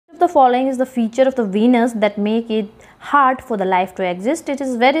the following is the feature of the Venus that make it hard for the life to exist. It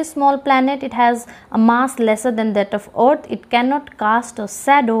is very small planet. It has a mass lesser than that of Earth. It cannot cast a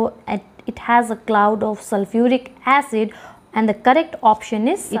shadow. It has a cloud of sulfuric acid, and the correct option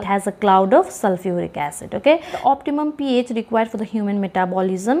is it has a cloud of sulfuric acid. Okay, the optimum pH required for the human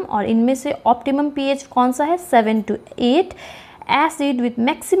metabolism, और इनमें से optimum pH कौन सा है? 7 to 8. Acid with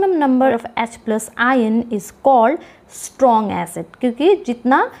maximum number of H plus ion is called strong acid, क्योंकि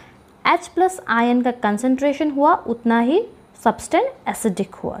जितना H plus ion का concentration हुआ उतना ही substance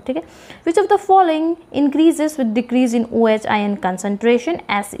acidic हुआ. ठीक है. Which of the following increases with decrease in OH ion concentration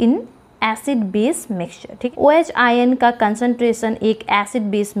as in acid base mixture. ठीक है. OH आयन का कंसंट्रेशन एक एसिड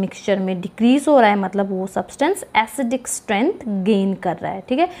बेस मिक्सचर में डिक्रीज हो रहा है, मतलब वो सब्सटेंस एसिडिक स्ट्रेंथ गेन कर रहा है.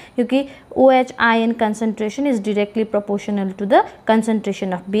 ठीक है, क्योंकि OH ion concentration is directly proportional to the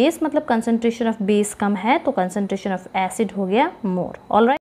concentration of base, मतलब कंसंट्रेशन ऑफ बेस कम है तो कंसंट्रेशन ऑफ एसिड हो गया मोर. ऑलराइट.